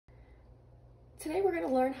Today we're going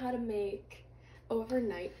to learn how to make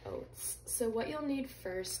overnight oats. So what you'll need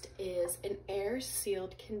first is an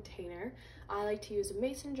air-sealed container. I like to use a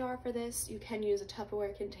mason jar for this. You can use a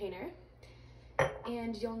Tupperware container.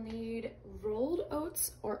 And you'll need rolled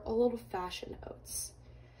oats or old-fashioned oats.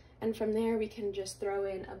 And from there we can just throw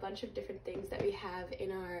in a bunch of different things that we have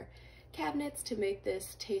in our cabinets to make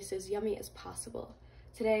this taste as yummy as possible.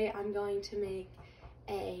 Today I'm going to make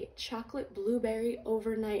a chocolate blueberry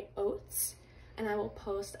overnight oats, and I will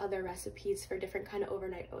post other recipes for different kind of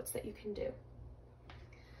overnight oats that you can do.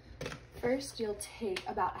 First, you'll take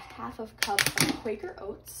about a half of cup of Quaker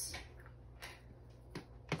oats.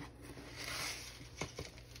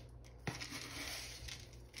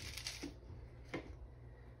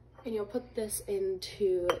 And you'll put this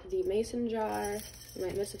into the mason jar. You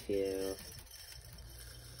might miss a few.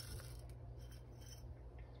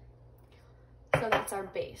 So that's our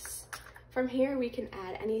base. From here, we can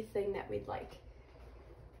add anything that we'd like.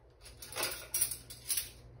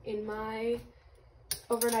 In my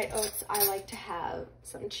overnight oats, I like to have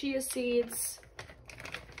some chia seeds,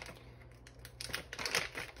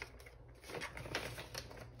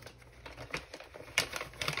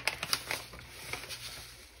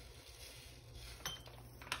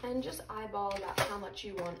 and just eyeball about how much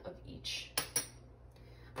you want of each.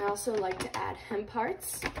 I also like to add hemp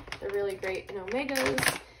hearts. They're really great in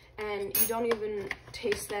omegas, and you don't even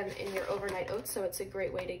taste them in your overnight oats, so it's a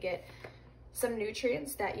great way to get some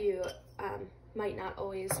nutrients that you might not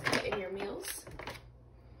always put in your meals.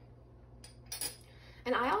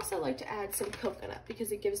 And I also like to add some coconut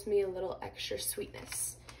because it gives me a little extra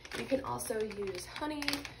sweetness. You can also use honey,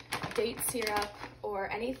 date syrup,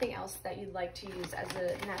 or anything else that you'd like to use as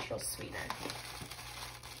a natural sweetener.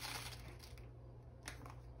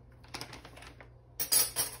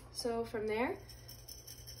 So from there,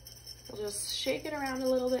 we'll just shake it around a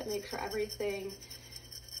little bit, make sure everything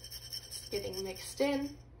is getting mixed in.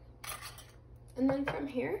 And then from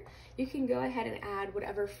here, you can go ahead and add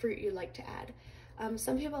whatever fruit you like to add.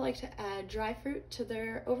 Some people like to add dry fruit to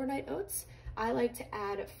their overnight oats. I like to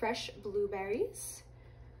add fresh blueberries.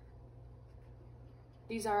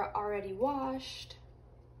 These are already washed.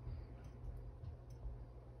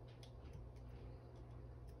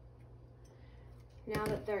 Now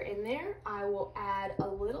that they're in there, I will add a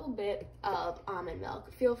little bit of almond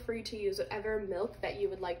milk. Feel free to use whatever milk that you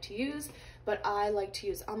would like to use, but I like to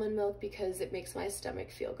use almond milk because it makes my stomach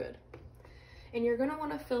feel good. And you're gonna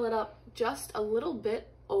wanna fill it up just a little bit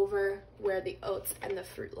over where the oats and the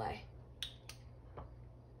fruit lay.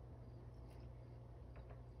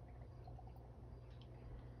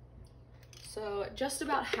 So just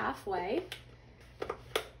about halfway.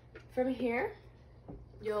 From here,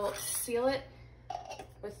 you'll seal it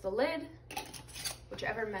with the lid,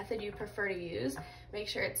 whichever method you prefer to use. Make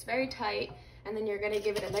sure it's very tight, and then you're gonna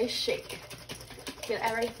give it a nice shake. Get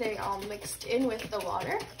everything all mixed in with the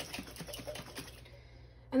water.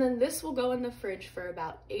 And then this will go in the fridge for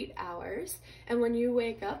about 8 hours, and when you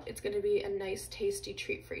wake up, it's gonna be a nice tasty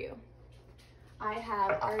treat for you. I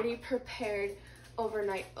have already prepared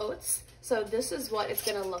overnight oats, so this is what it's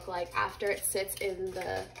gonna look like after it sits in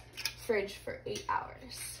the fridge for 8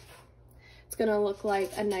 hours. It's gonna look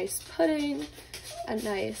like a nice pudding, a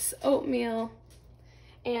nice oatmeal,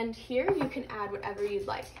 and here you can add whatever you'd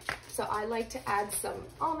like. So I like to add some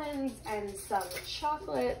almonds and some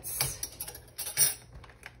chocolates.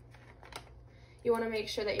 You wanna make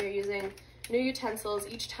sure that you're using new utensils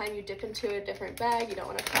each time you dip into a different bag. You don't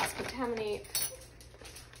wanna cross-contaminate.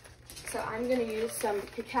 So I'm gonna use some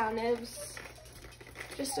cacao nibs,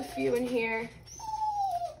 just a few in here.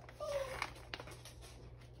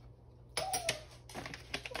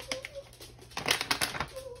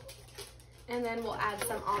 And then we'll add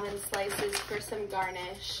some almond slices for some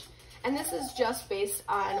garnish. And this is just based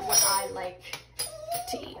on what I like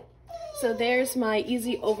to eat. So there's my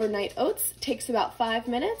easy overnight oats. It takes about 5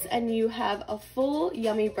 minutes and you have a full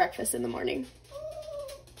yummy breakfast in the morning.